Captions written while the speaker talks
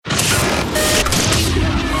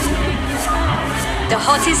the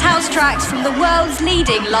hottest house tracks from the world's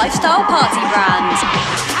leading lifestyle party brand.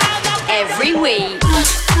 Every week.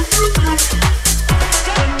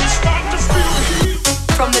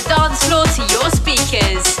 From the dance floor to your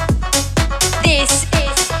speakers. This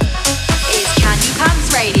is Candy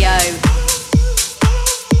Pants Radio.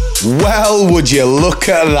 Well, would you look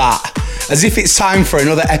at that? As if it's time for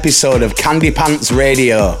another episode of Candy Pants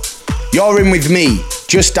Radio. You're in with me,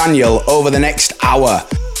 Just Daniel, over the next hour,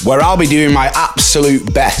 where I'll be doing my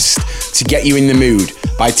absolute best to get you in the mood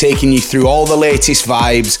by taking you through all the latest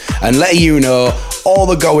vibes and letting you know all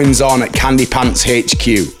the goings on at Candy Pants HQ.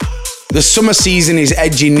 The summer season is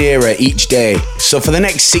edging nearer each day, so for the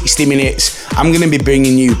next 60 minutes, I'm going to be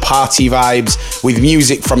bringing you party vibes with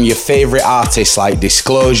music from your favourite artists like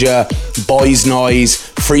Disclosure, Boys Noise,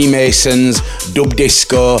 Freemasons, Dub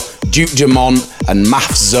Disco, Duke Dumont and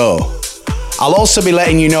Math Zo. I'll also be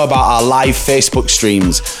letting you know about our live Facebook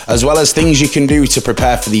streams, as well as things you can do to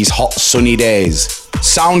prepare for these hot sunny days.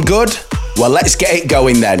 Sound good? Well, let's get it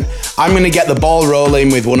going then. I'm going to get the ball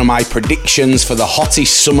rolling with one of my predictions for the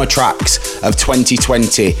hottest summer tracks of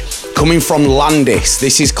 2020. Coming from Landis,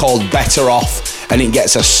 this is called Better Off, and it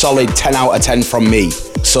gets a solid 10 out of 10 from me.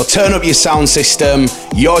 So turn up your sound system,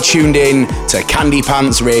 you're tuned in to Candy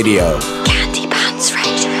Pants Radio. Candy Pants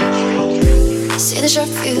Radio. See the sharp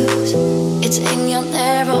views, it's in your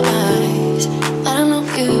narrow eyes. I don't know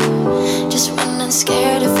you, just running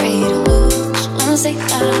scared, afraid to lose. Wanna say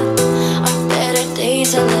that our better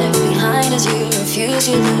days are left behind as you refuse,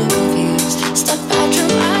 you look confused. Step out your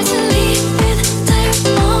eyes and leave with tired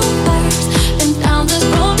old words. Been down this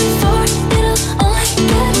road before, it'll only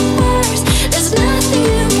get worse. There's nothing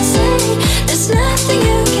you can say, there's nothing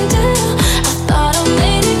you can do. I thought I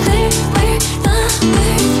made it clear, we're done,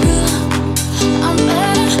 we're through. I'm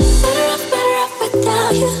better off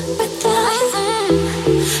without you, without you.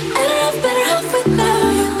 Better off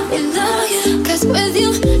without you, without you. 'Cause with you,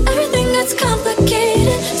 everything gets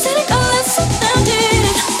complicated. Cynical and surrounded.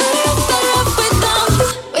 Better off without you,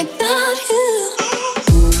 without you.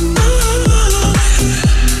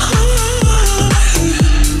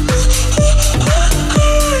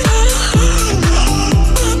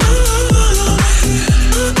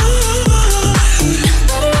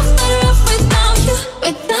 Better off without you,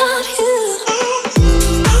 without you.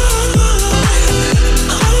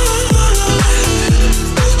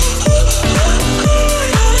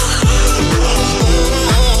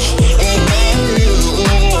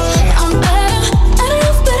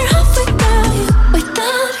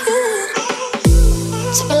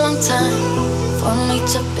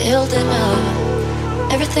 Build it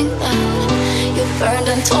up, everything that you burned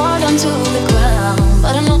and tore down to the ground.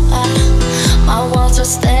 But I know that my walls are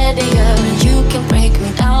steadier and you can break me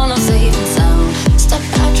down, I'm safe and sound. Step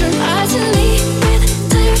out your eyes and leave with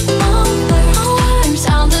tired old words. I'm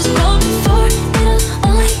sound this road before, it'll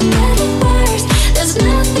only get worse. There's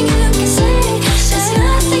nothing you can say, there's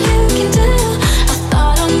nothing you can do. I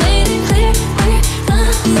thought I made it clear, we're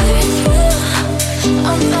done, we're through.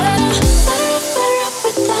 I'm better off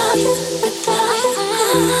without you, without you.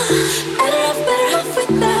 Better off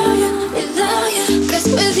without you, without you. 'Cause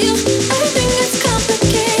with you, everything gets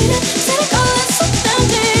complicated. Cynical and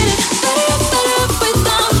surrounded. Better off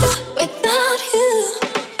without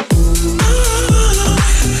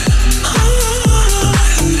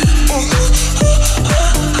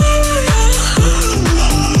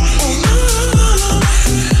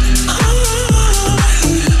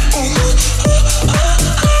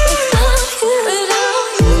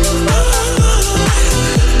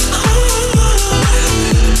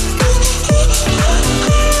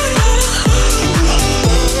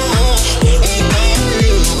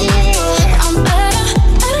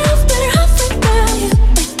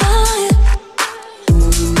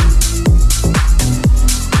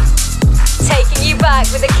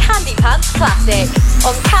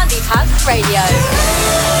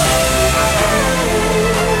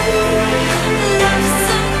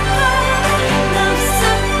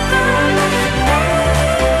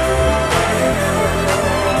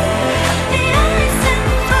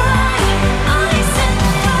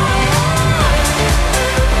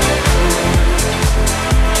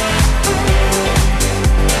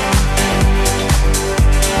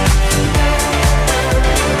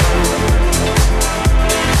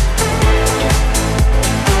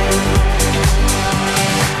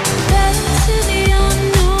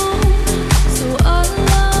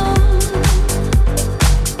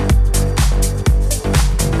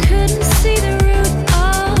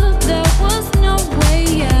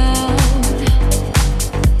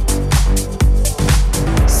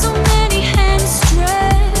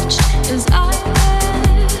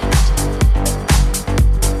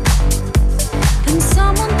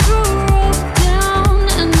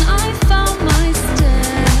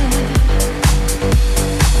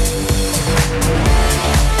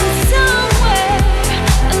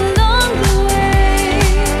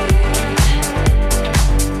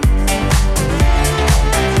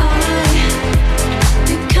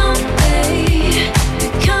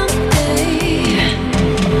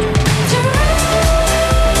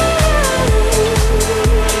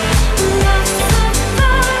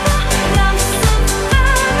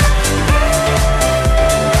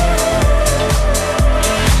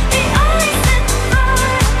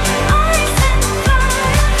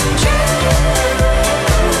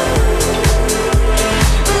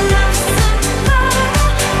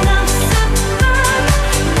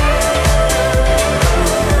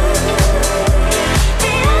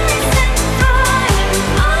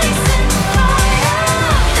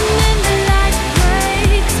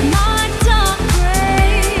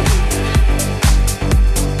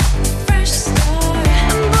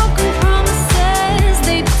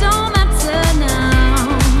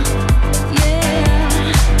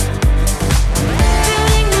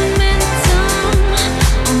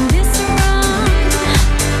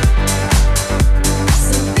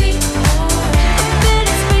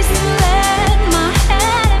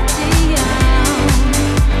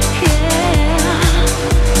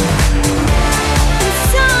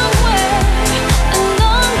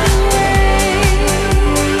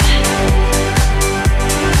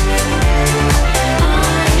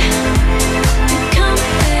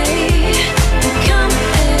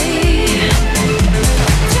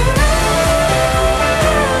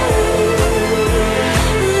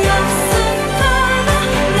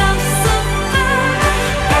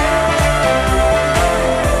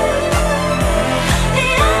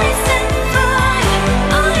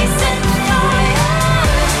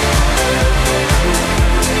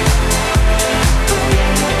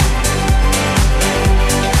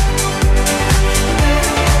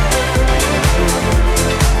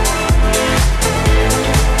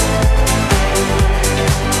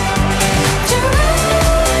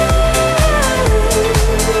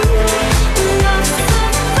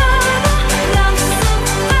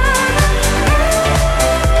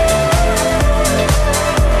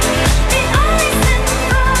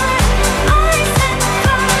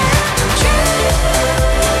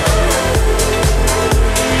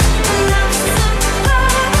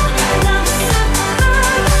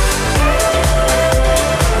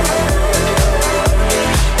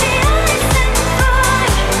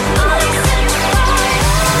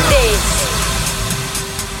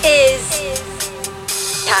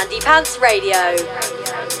Pants Radio.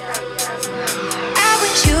 I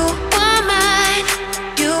wish you were mine,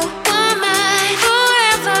 you were mine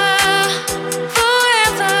forever,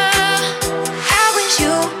 forever. I wish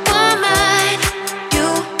you were mine, you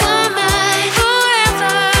were mine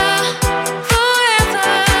forever, forever.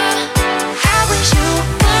 I wish you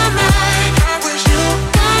were mine, I wish you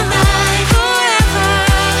were mine forever,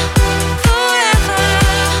 forever.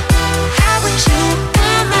 I wish you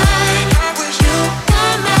were mine, I wish you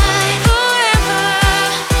were mine forever,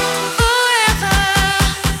 forever.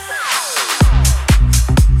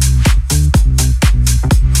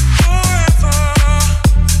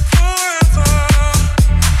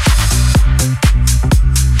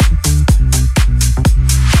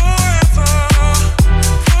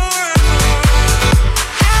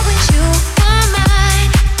 I wish you were mine,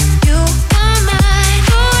 you were mine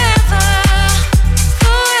forever,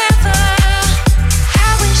 forever.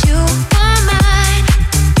 I wish you were mine,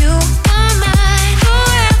 you were mine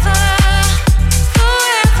forever,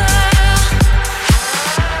 forever.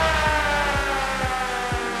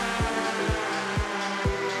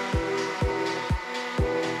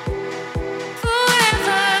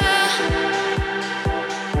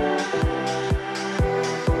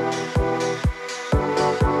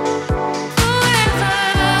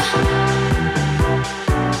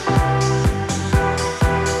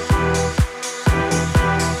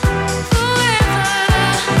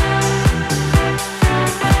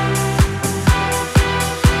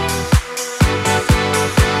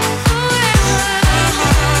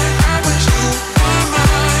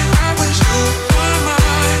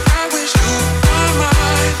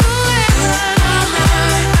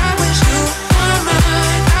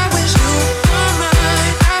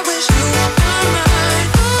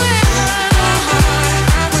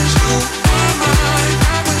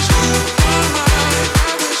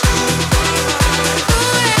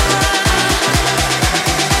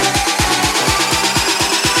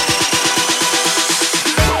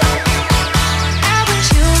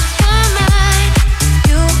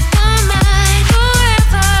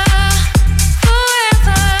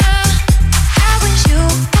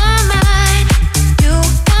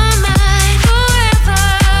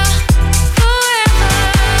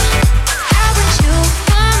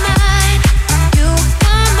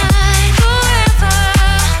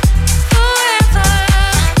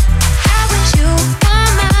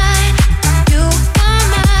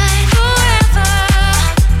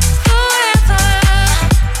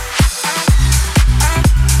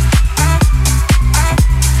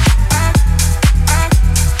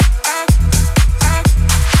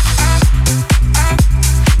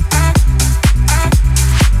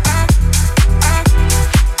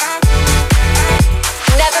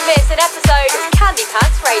 Never miss an episode of Candy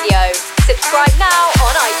Pants Radio. Subscribe now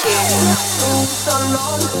on iTunes. So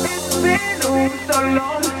long, it's been so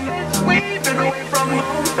long since we've been away from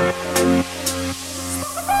home.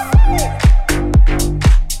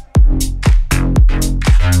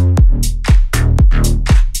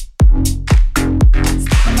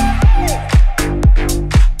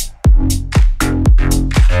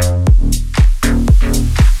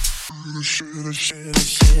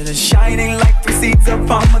 Shining like three seeds of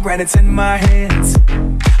pomegranates in my hands.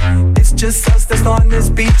 It's just us that's on this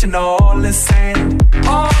beach and all this sand,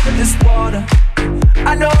 all of this water.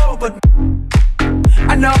 I know, but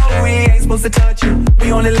I know we ain't supposed to touch it.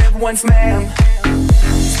 We only live once, ma'am.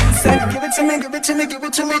 Said, give it to me, give it to me, give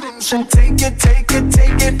it to me. Didn't you take it, take it,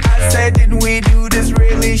 take it? I said, didn't we do this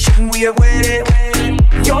really? Shouldn't we have waited?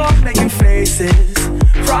 You're making faces,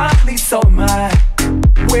 probably so am I.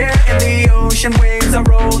 We're in the ocean, waves are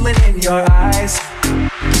rolling in your eyes.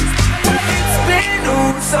 It's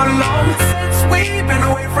been so long since we've been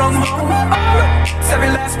away from home. Oh, every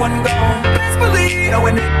last one gone. Best believe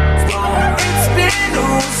when it's wrong. It's been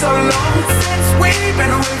so long since we've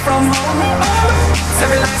been away from home. Oh,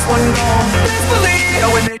 every last one gone. Best believe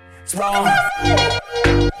when it's wrong.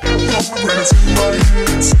 Pomegranates in my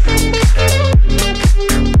hands.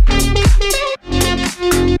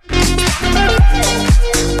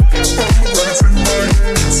 Pomegranates in my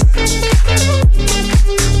hands.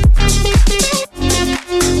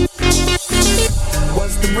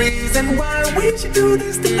 What's the reason why we should do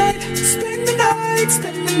this tonight? Spend the night,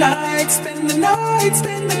 spend the night, spend the night,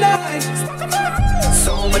 spend the night.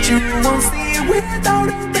 So much you won't see without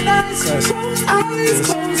open eyes. Close eyes,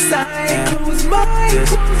 close sight, close mind,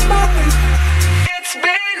 close mind. It's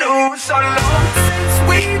been so long since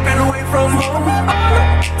we've been away from home.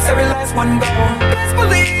 Oh, every last one gone. Best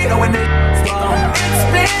believe when it's wrong. It's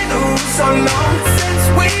been so long since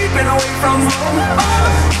we've been away from home.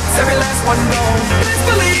 Oh, every last one gone. Best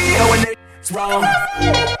believe when it's wrong.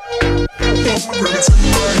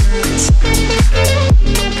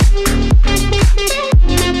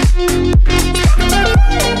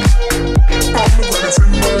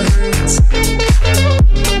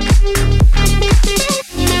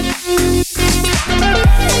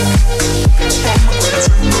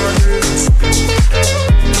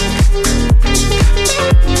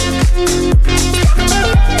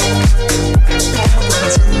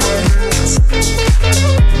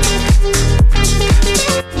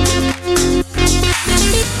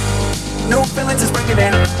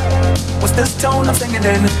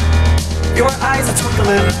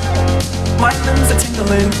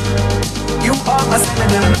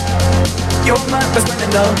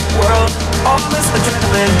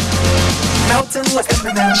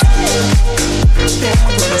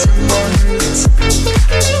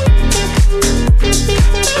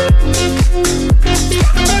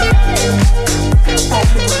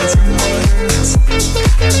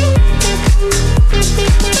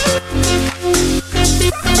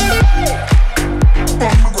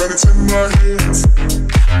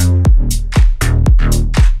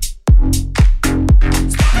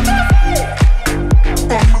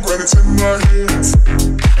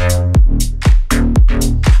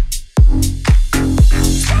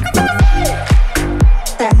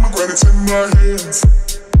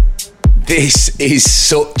 This is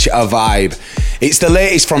such a vibe. It's the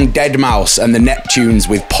latest from Deadmau5 and the Neptunes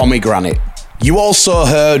with Pomegranate. You also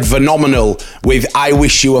heard Phenomenal with I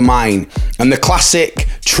Wish You Were Mine, and the classic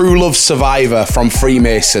True Love Survivor from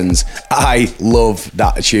Freemasons. I love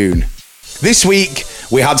that tune. This week,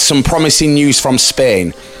 we had some promising news from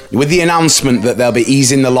Spain, with the announcement that they'll be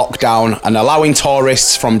easing the lockdown and allowing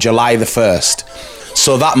tourists from July the 1st.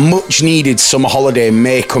 So that much needed summer holiday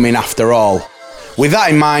may come in after all. With that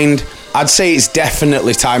in mind, I'd say it's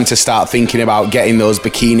definitely time to start thinking about getting those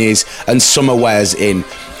bikinis and summer wears in.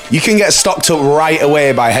 You can get stocked up right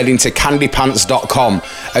away by heading to candypants.com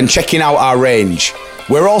and checking out our range.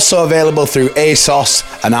 We're also available through ASOS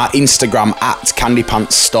and our Instagram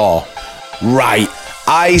 @CandyPantsStore. Right,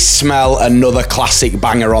 I smell another classic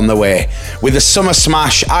banger on the way. With the summer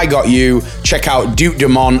smash, I Got You, check out Duke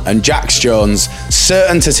Dumont and Jax Jones,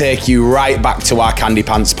 certain to take you right back to our Candy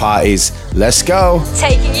Pants parties. Let's go.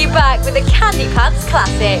 Taking you back with a Candy Pants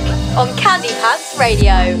classic on Candy Pants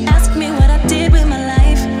Radio. Ask me what I did with my life.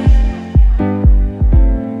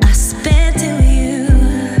 I spent it with you.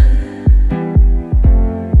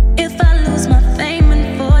 If I lose my fame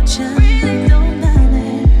and fortune, really don't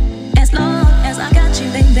matter. As long as I got you,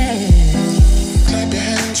 baby. Clap your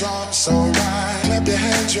hands, you're so right. Clap your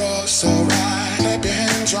hands, you're so right. Clap your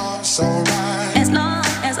hands, you're so right. As long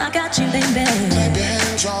as I got you, baby. Clap your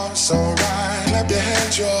hands, you're so right. Clap your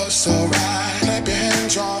hands, you're so right. Clap your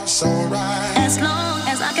hands, you're so right. As long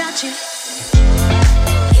as I got you.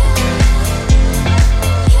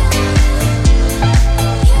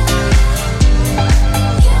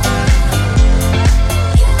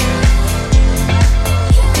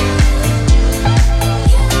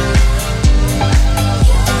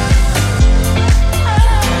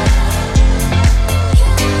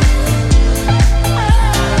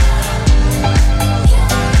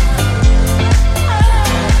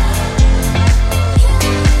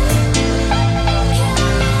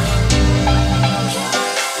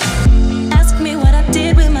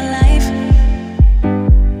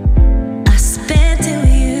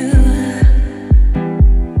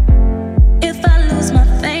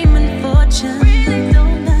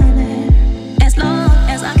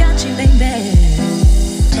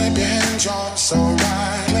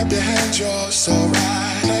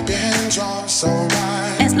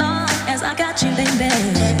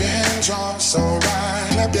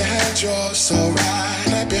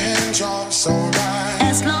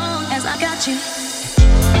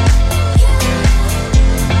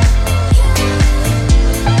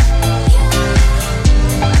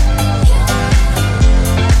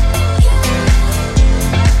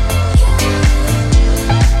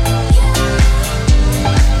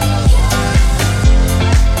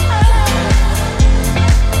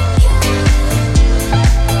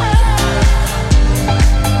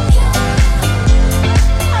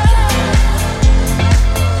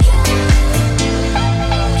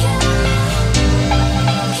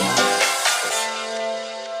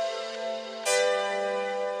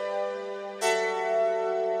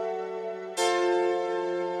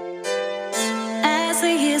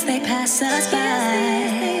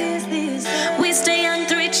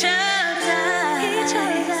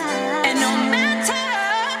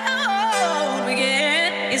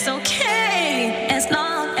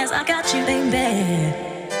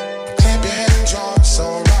 Clap your hands, you're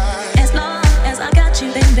so right. As long as I got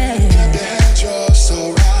you, baby. Clap your hands, you're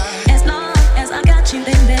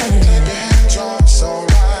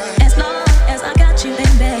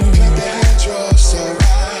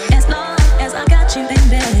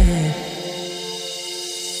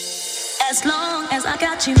as I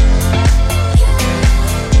got you.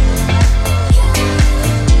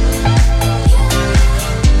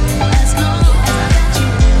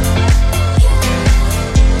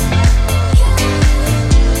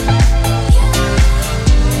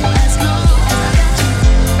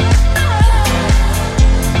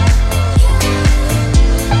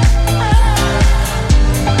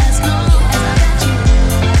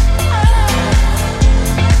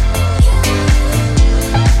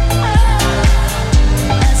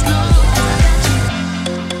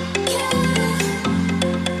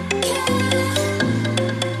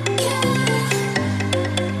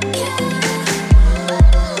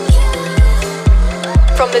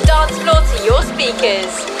 From the dance floor to your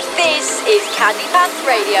speakers, this is Candy Pants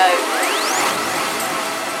Radio.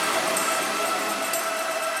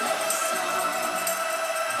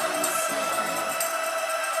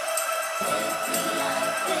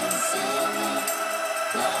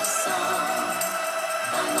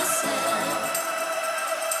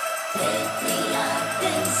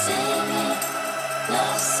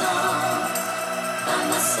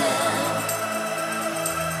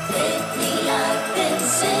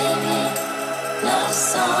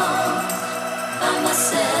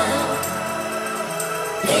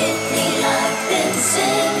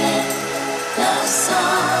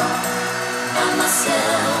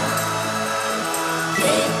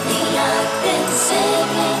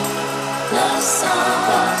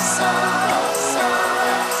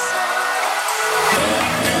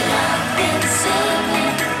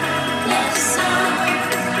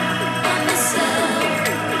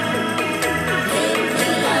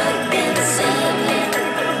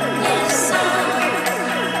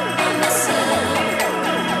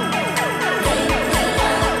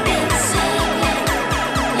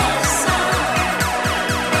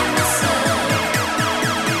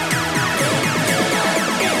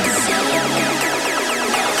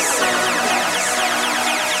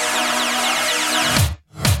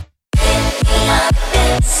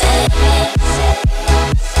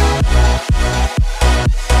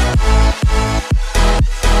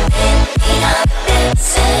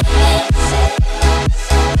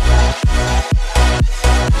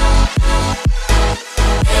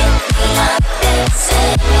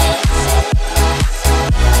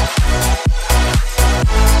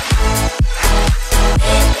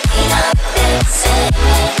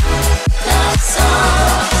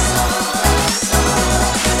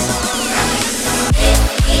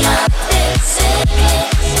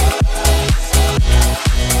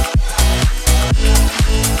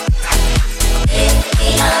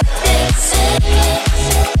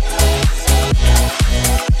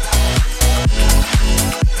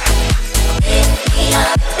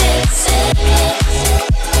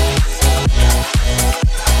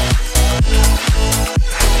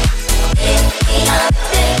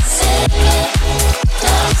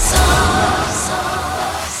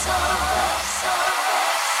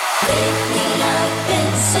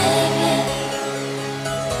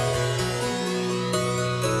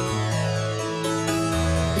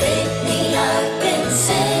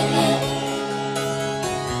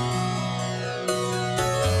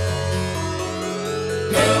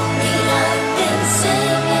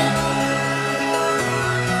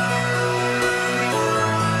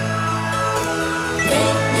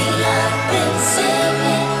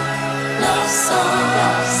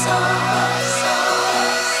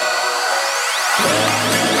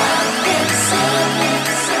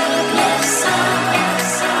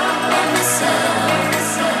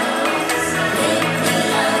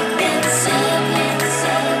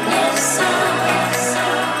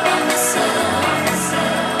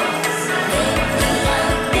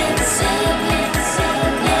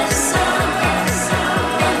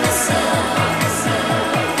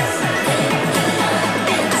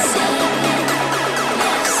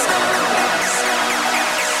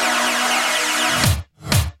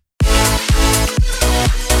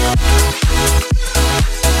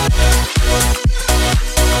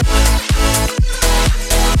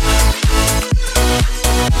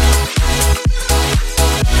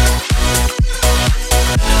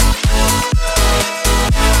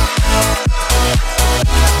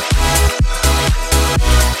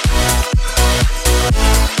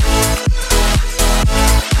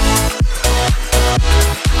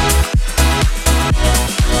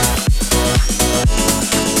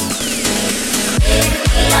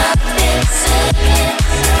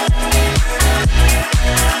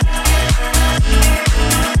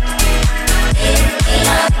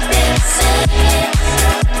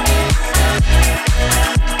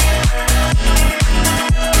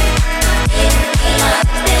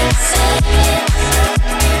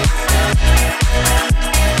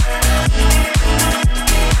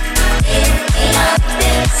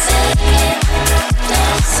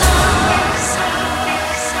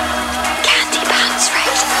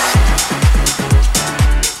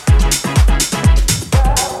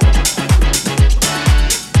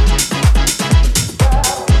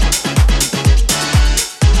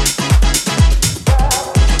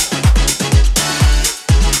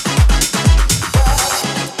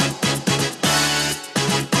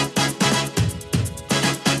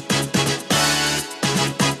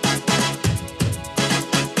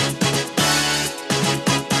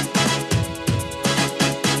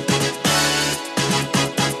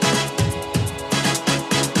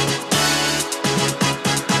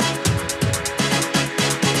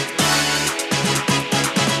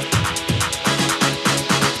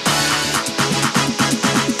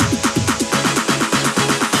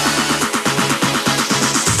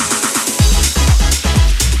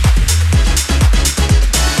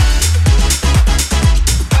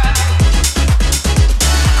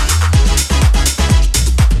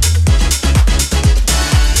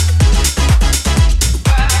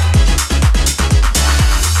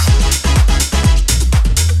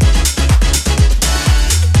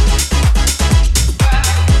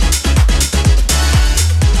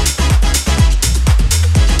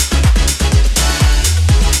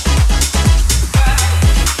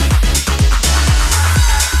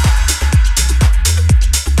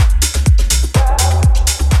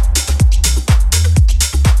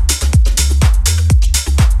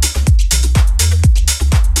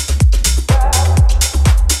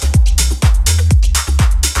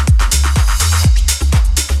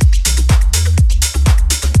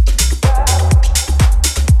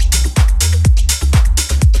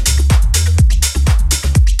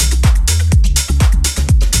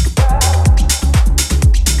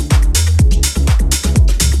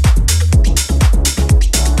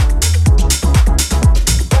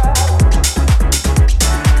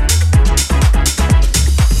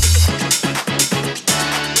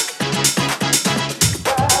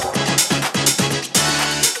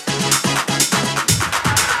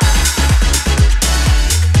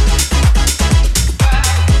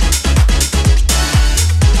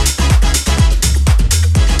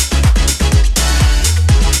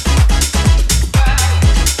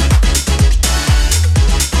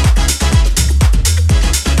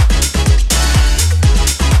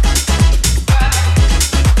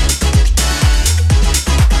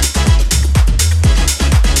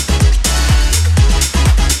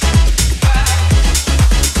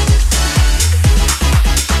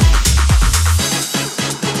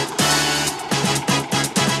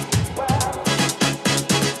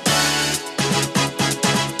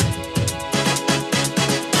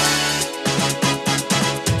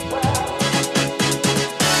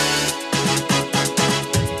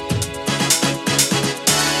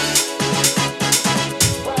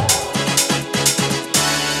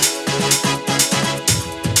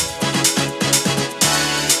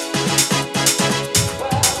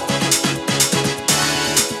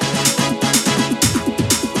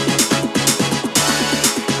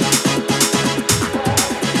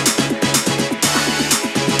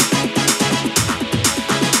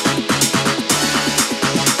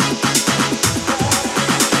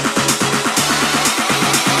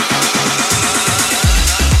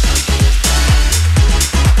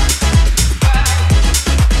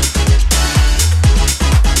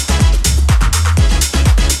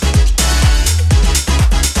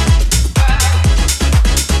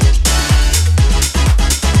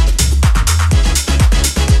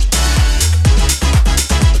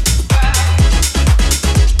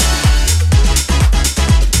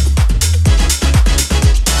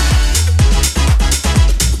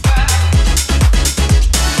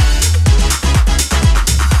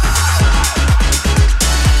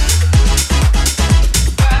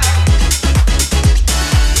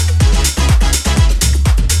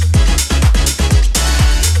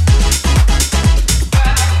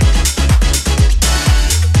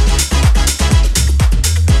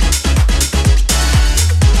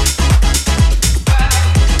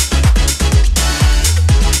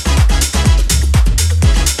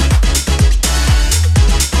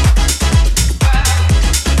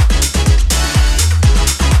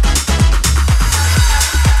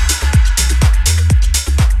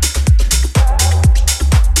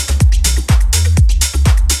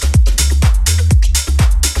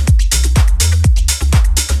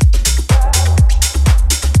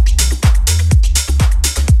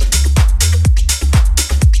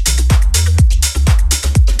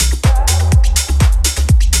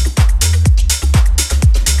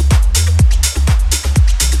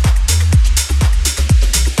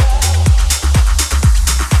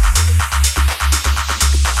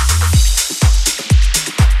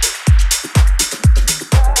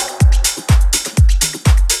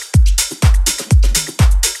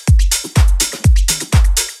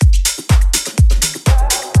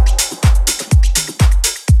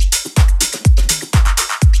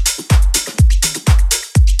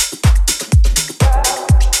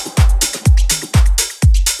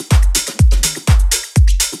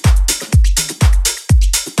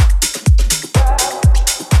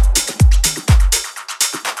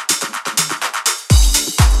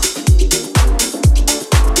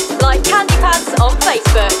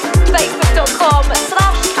 Facebook,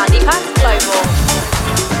 facebook.com/CandyPantsGlobal.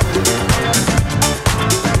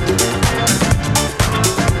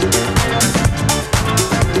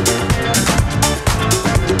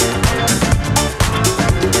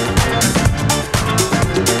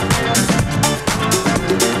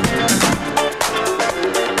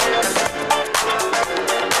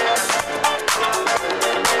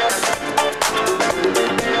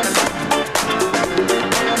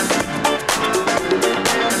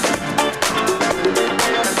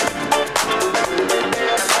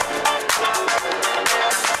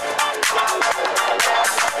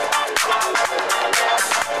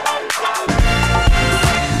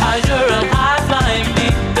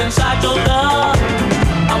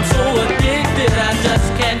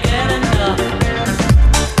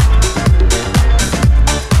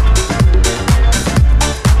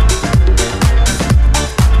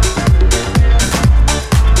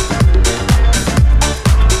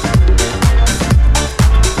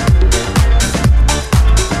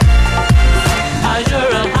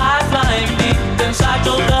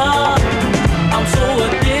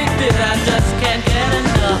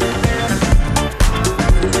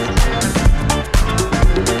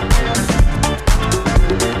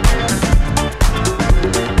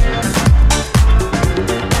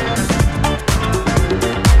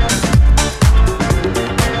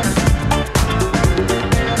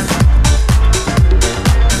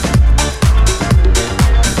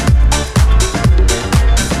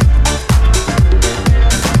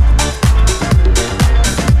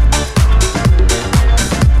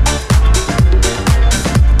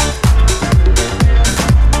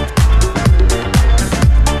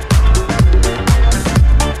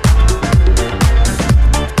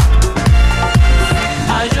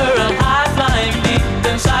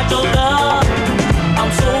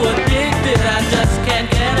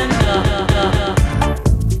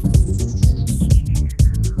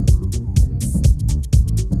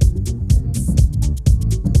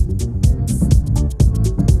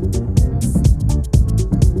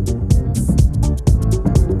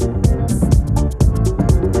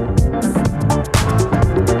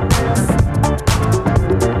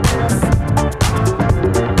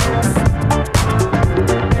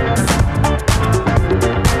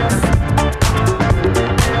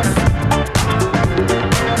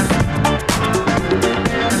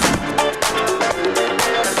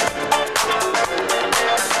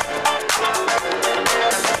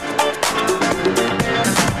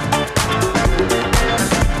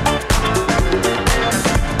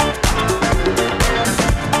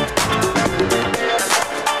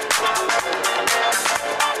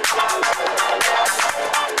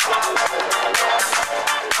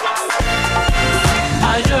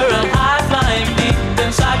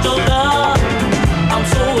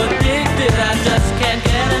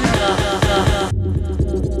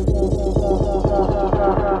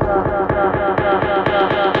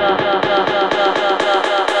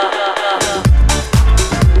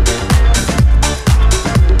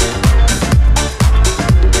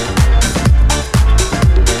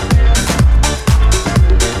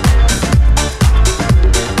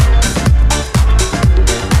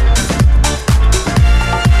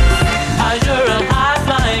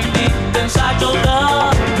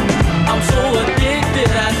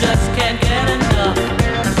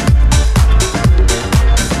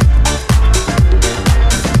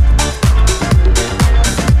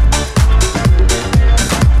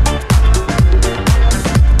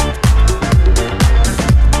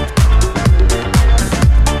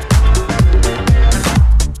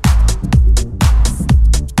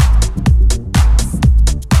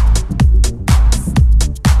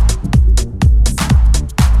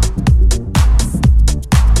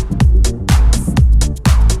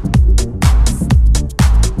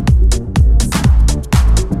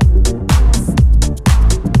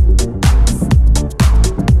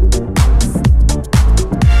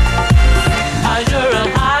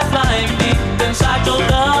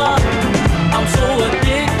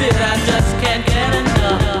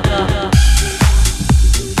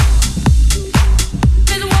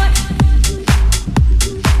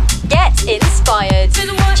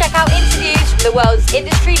 the world's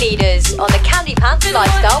industry leaders on the Candy Pants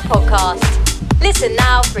Lifestyle Podcast. Listen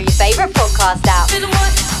now for your favourite podcast app.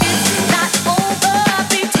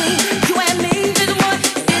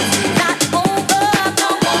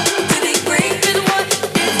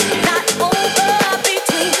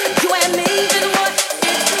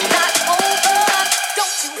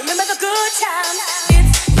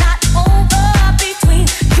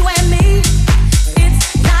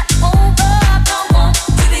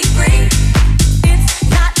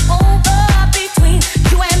 Between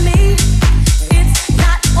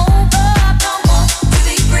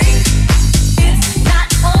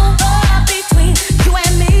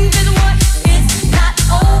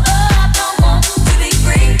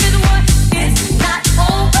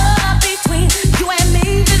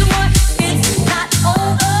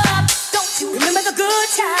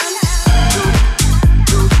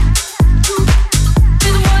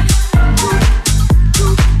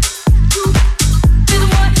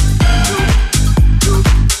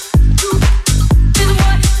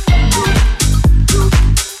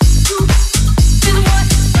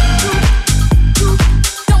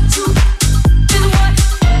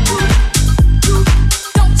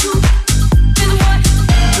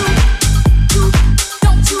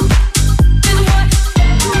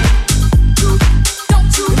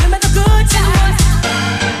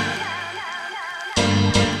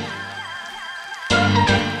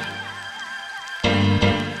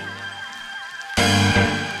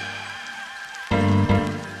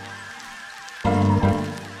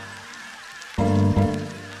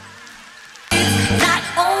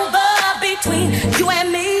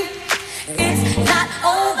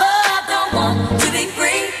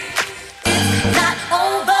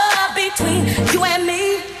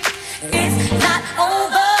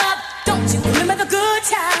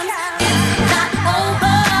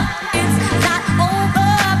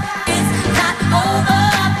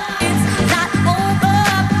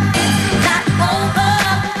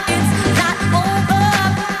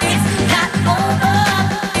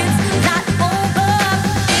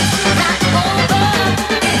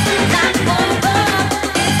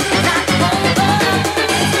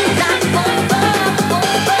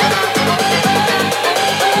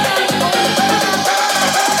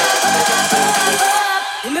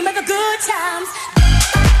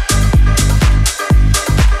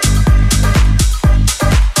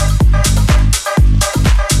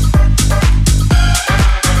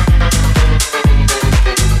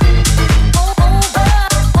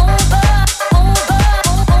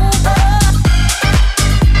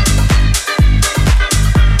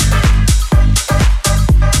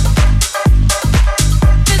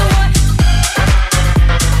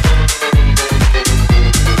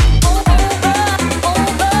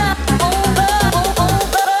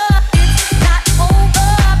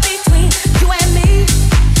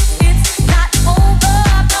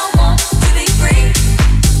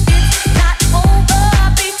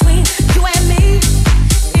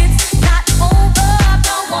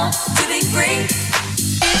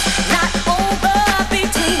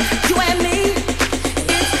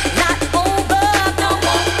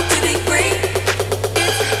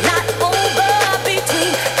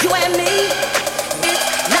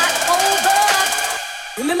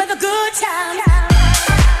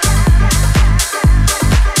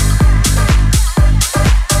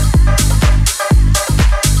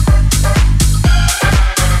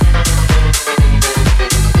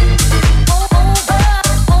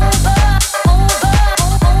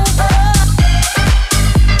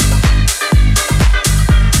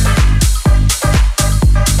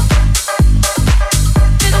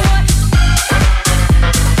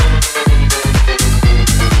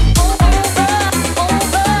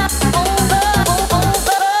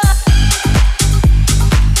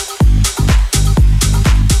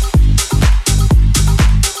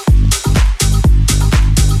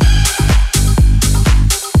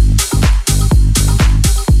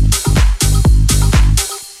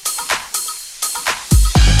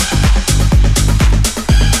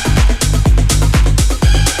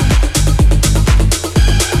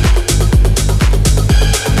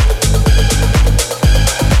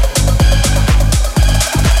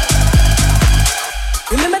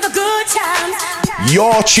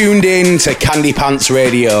You're tuned in to Candy Pants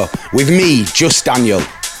Radio with me, Just Daniel.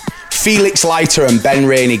 Felix Leiter and Ben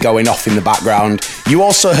Rainey going off in the background. You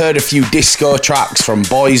also heard a few disco tracks from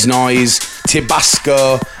Boys Noise,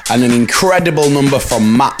 Tabasco, and an incredible number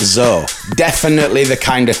from Matt Zoe. Definitely the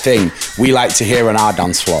kind of thing we like to hear on our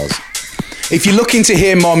dance floors. If you're looking to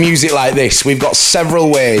hear more music like this, we've got several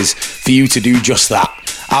ways for you to do just that.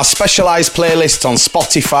 Our specialised playlists on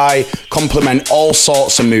Spotify complement all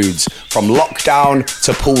sorts of moods, from lockdown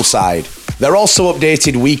to poolside. They're also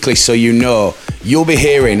updated weekly, so you know you'll be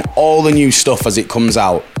hearing all the new stuff as it comes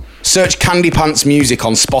out. Search Candy Pants Music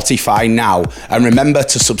on Spotify now and remember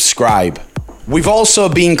to subscribe. We've also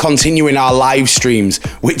been continuing our live streams,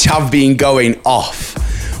 which have been going off.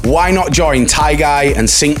 Why not join Ty Guy and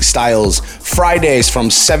Sync Styles Fridays from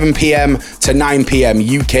 7pm to 9pm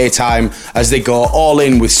UK time as they go all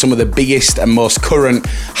in with some of the biggest and most current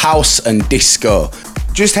house and disco.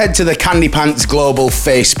 Just head to the Candy Pants Global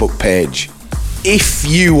Facebook page. If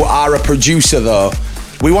you are a producer though,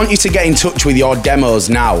 we want you to get in touch with your demos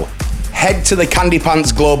now. Head to the Candy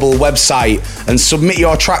Pants Global website and submit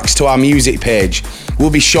your tracks to our music page. We'll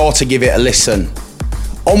be sure to give it a listen.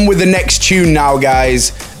 On with the next tune now,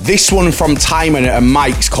 guys. This one from Timon and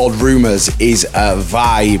Mike's called Rumours is a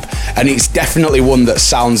vibe, and it's definitely one that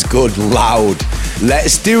sounds good loud.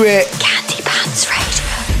 Let's do it. Candy Pants Radio.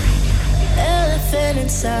 Elephant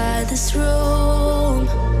inside this room.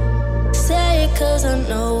 Say it 'cause I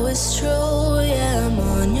know it's true. Yeah, I'm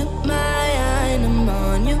on your mind. I'm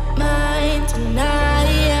on your mind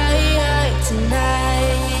tonight.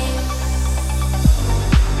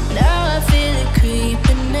 Now I feel it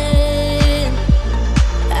creeping in.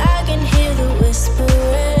 I can hear the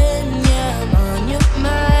whispering. Yeah, I'm on your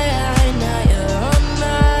mind. Now you're on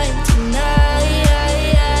mine tonight.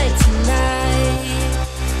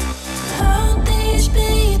 All these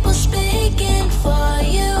people speaking for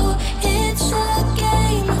you. It's a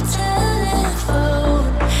game of telephone.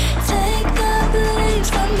 Take the blames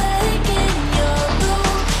for making your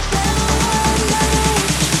move. Now I'm mine.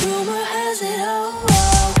 Rumor has it all.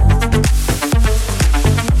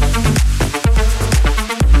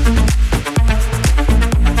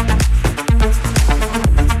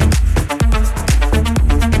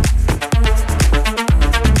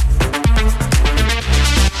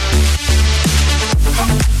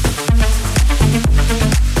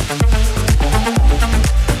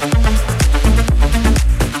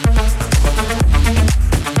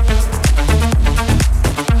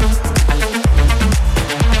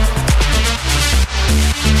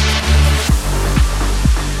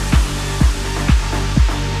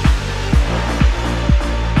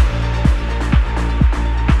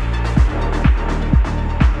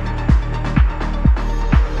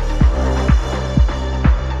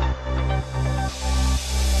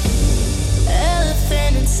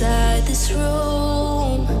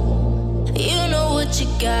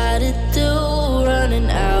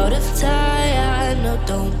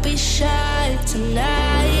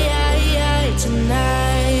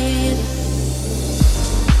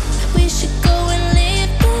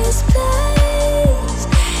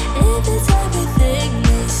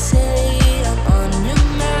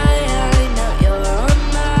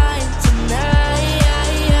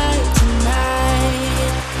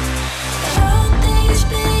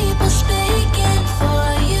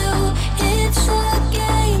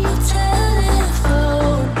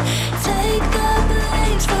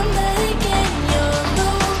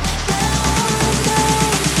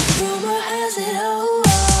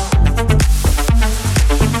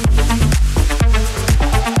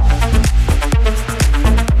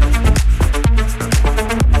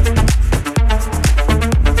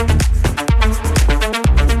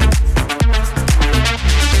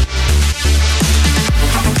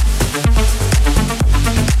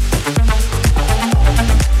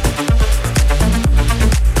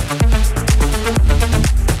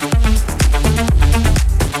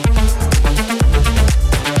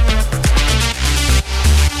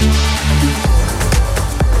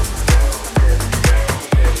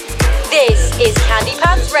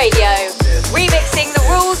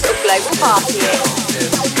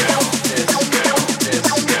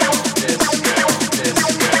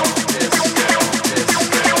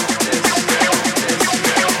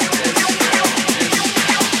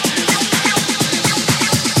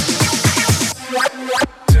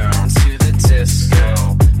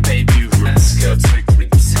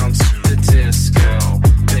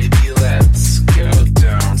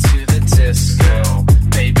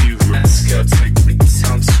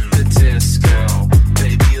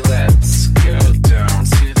 Down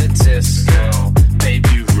to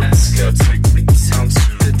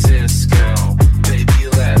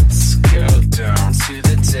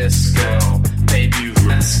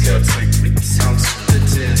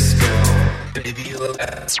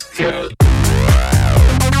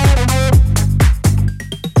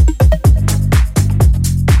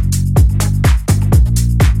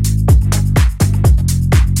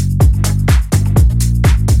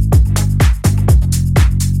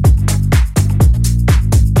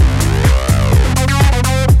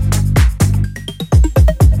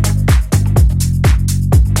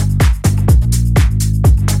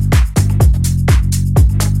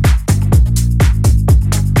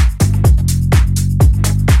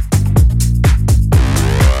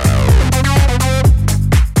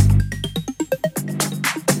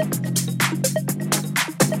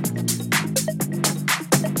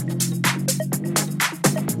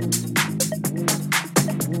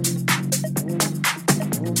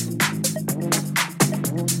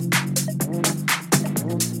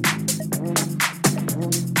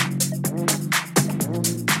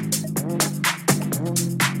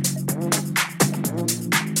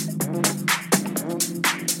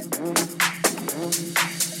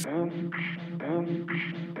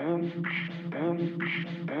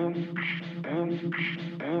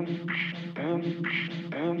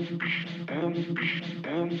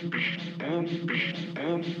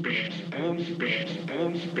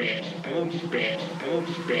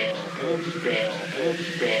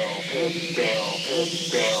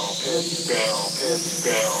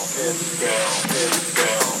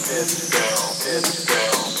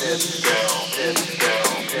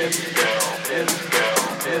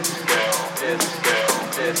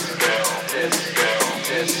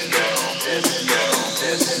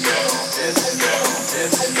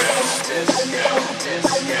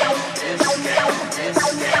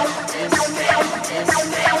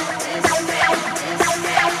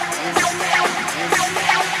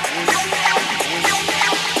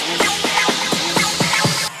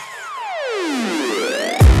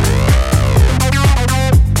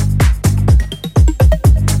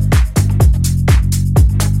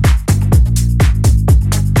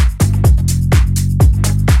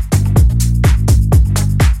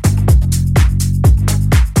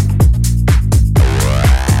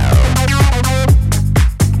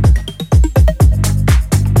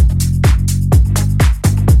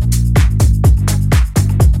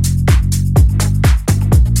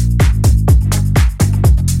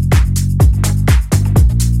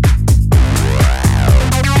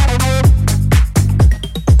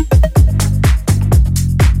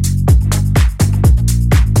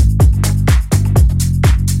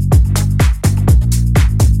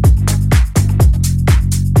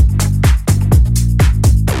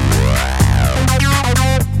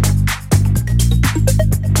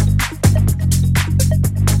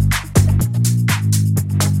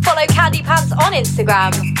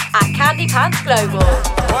Instagram at CandyPantsGlobal.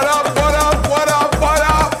 What up, what up, what up, what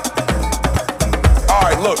up?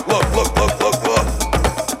 Alright, look.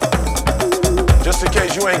 Just in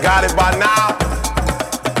case you ain't got it by now,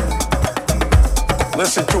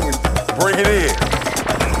 listen to me, bring it in.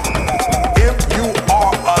 If you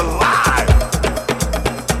are alive,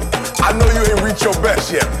 I know you ain't reached your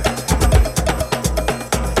best yet.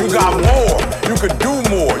 You got more, you could do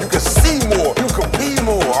more, you could see more, you could be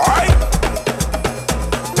more, alright?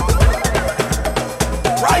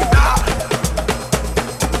 Right now,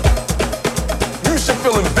 you should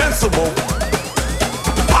feel invincible,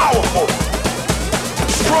 powerful,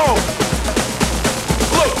 strong.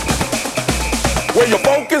 Look, where your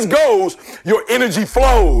focus goes, your energy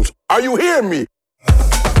flows. Are you hearing me?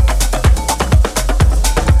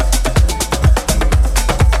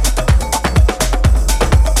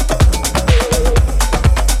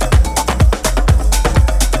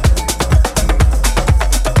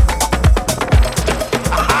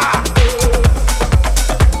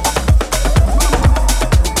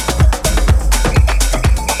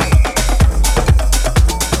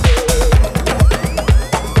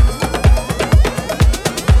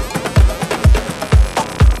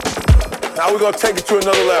 Now we're gonna take it to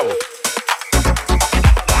another level.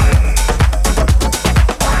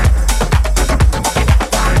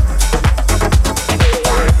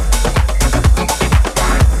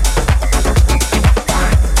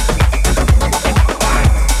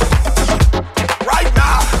 Right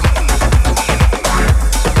now,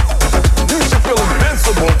 you should feel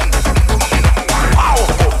invincible,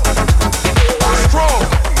 powerful, strong.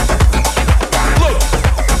 Look.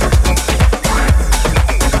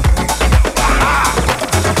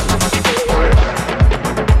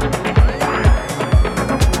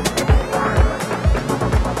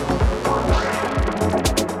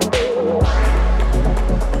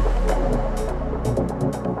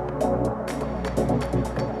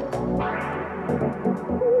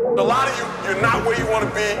 A lot of you, you're not where you want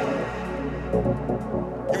to be.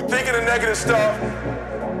 You thinking of negative stuff.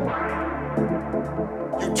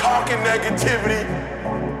 You talking negativity.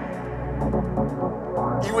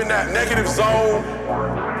 You in that negative zone.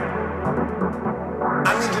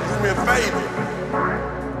 I need you to do me a favor.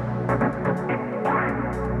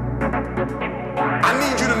 I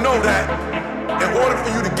need you to know that in order for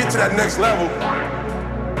you to get to that next level,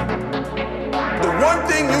 the one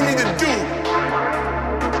thing you need to do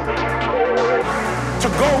to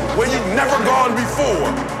go where you've never gone before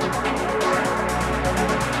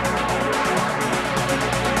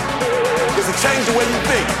is to change the way you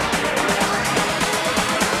think.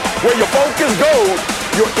 Where your focus goes,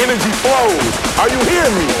 your energy flows. Are you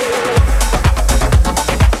hearing me?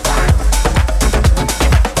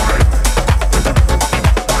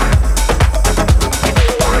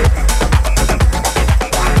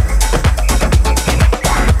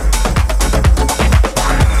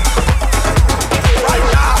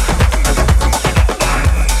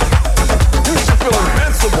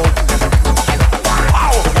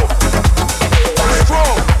 Powerful,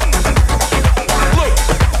 strong.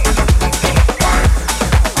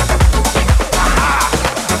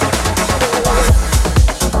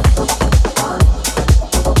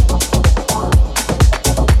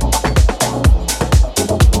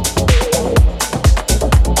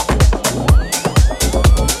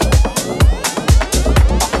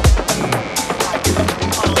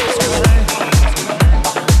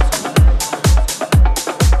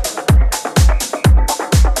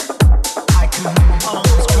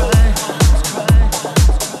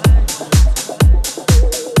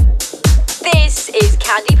 This is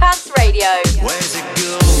Candy Pants Radio. Where's it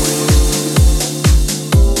going?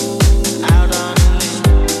 Out on a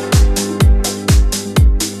limb.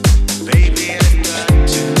 Baby, I got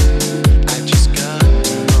to. I just got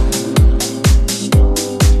to know.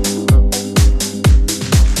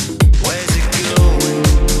 Where's it going?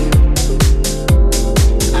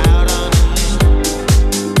 Out on a limb.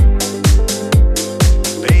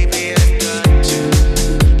 Baby, I got to.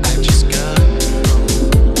 I just got to know.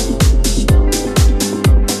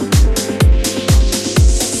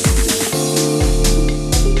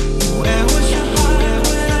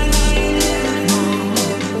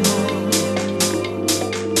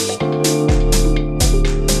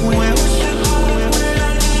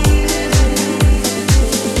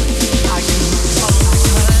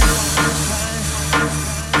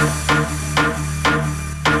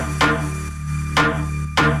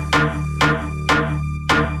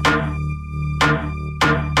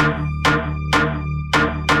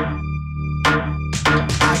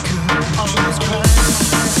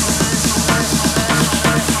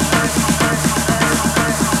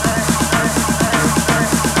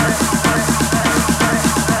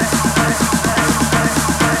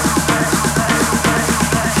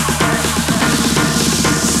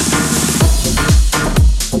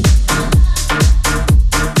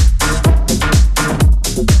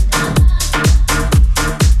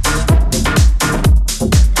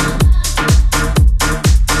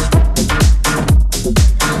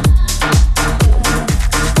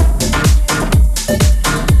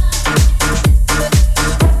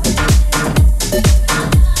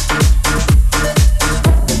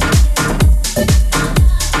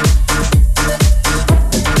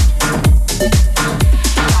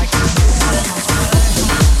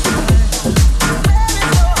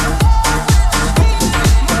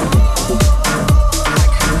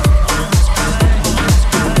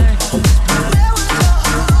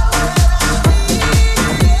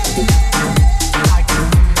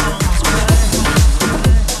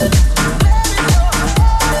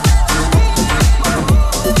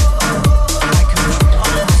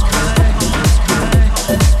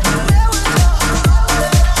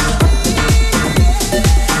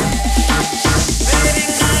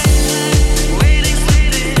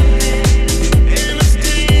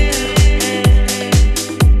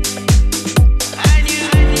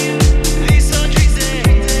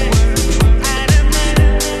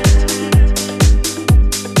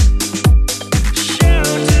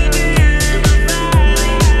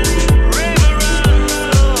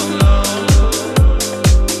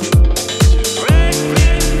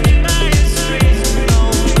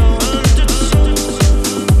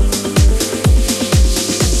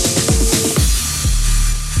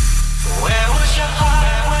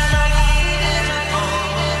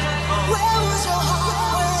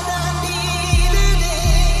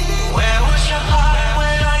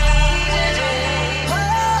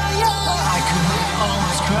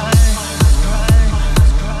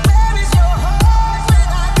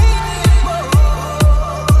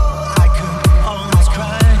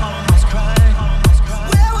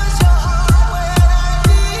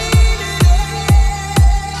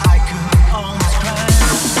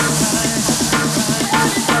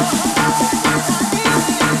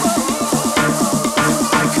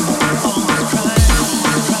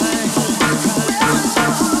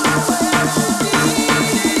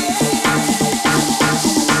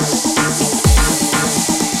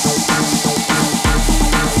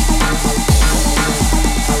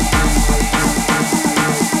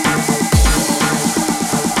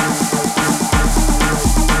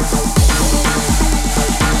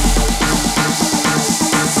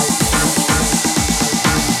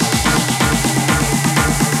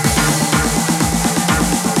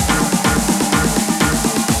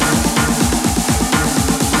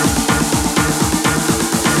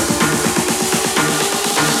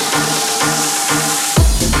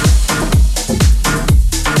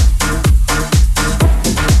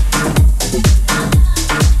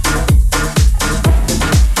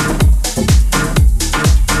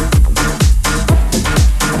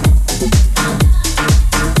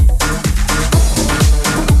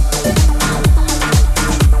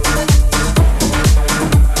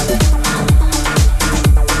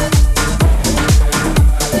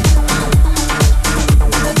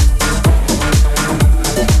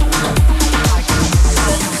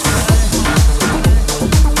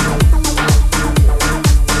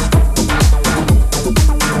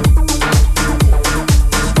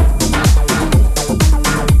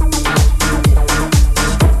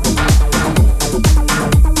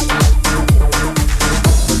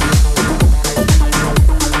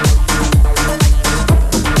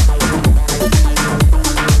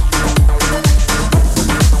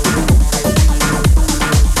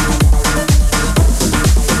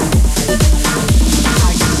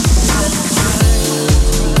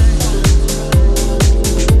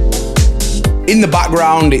 In the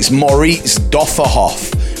background, it's Moritz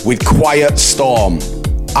Dotherhoff with Quiet Storm.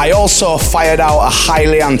 I also fired out a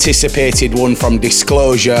highly anticipated one from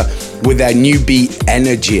Disclosure with their new beat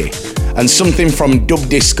Energy, and something from Dub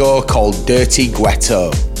Disco called Dirty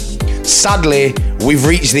Guetto. Sadly, we've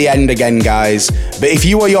reached the end again, guys, but if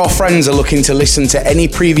you or your friends are looking to listen to any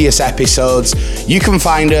previous episodes, you can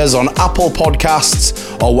find us on Apple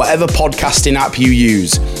Podcasts or whatever podcasting app you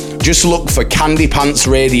use. Just look for Candy Pants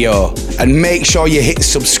Radio and make sure you hit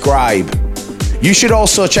subscribe. You should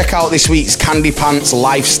also check out this week's Candy Pants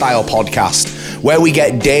Lifestyle podcast, where we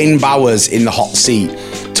get Dane Bowers in the hot seat,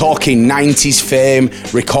 talking 90s fame,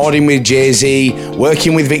 recording with Jay-Z,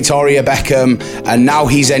 working with Victoria Beckham, and now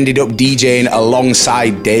he's ended up DJing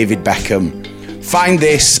alongside David Beckham. Find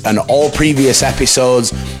this and all previous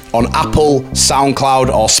episodes on Apple, SoundCloud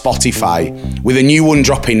or Spotify, with a new one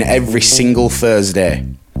dropping every single Thursday.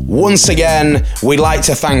 Once again, we'd like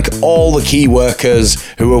to thank all the key workers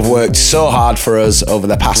who have worked so hard for us over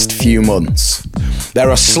the past few months. There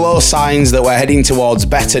are slow signs that we're heading towards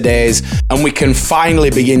better days and we can finally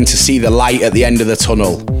begin to see the light at the end of the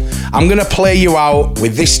tunnel. I'm going to play you out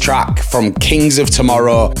with this track from Kings of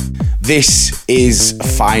Tomorrow. This is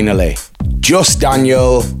Finally. Just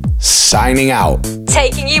Daniel, signing out.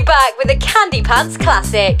 Taking you back with a Candy Pants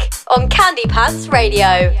classic on Candy Pants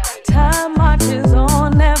Radio. Time marches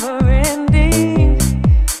on, never ending.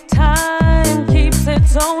 Time keeps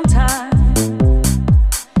its own time.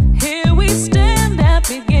 Here we stand at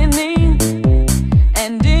beginning,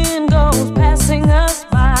 and in goes passing us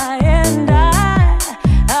by. And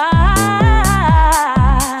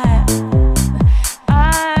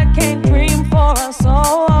I can't dream for us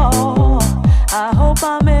all. I hope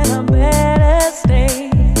I'm in a better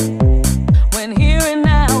state when here and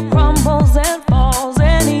now crumbles and falls,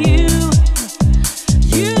 and you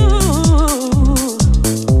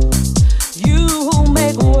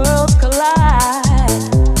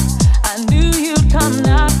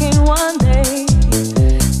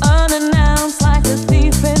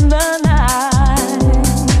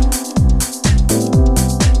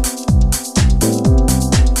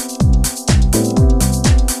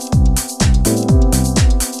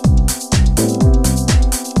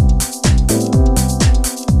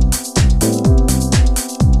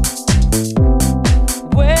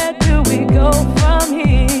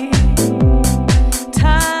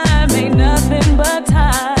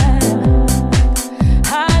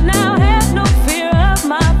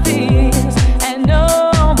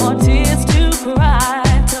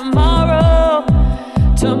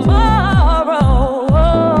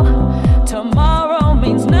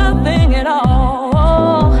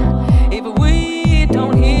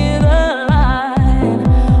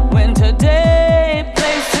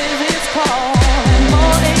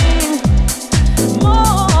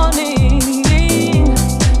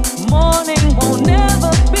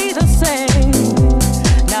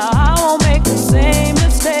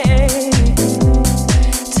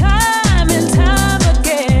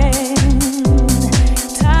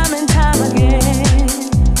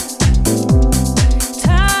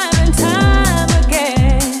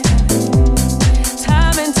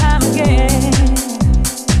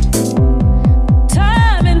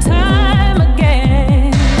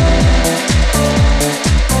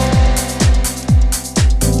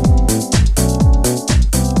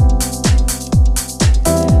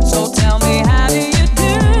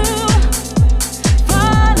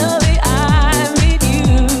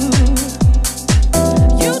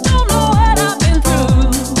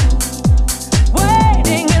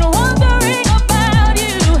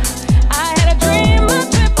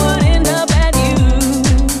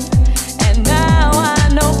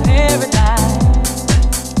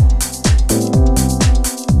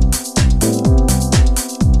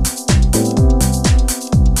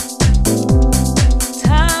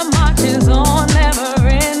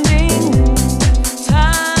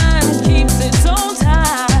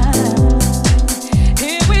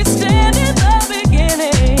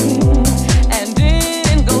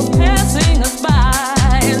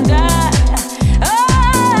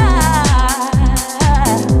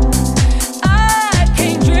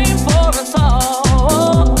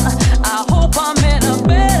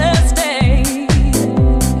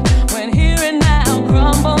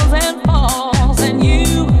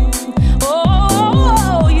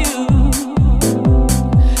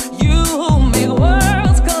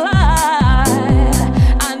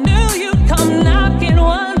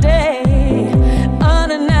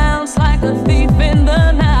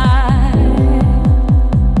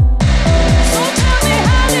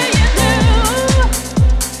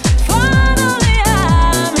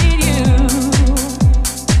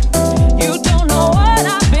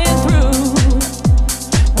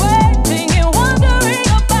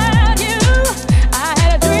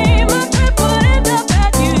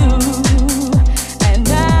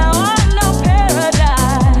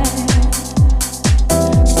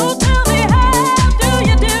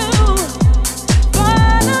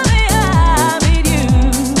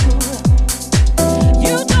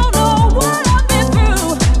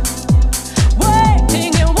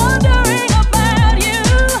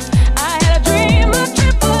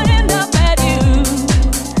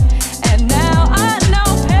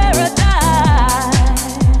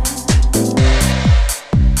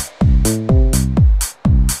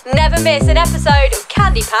miss an episode of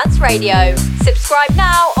Candy Pants Radio. Subscribe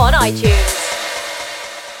now on iTunes.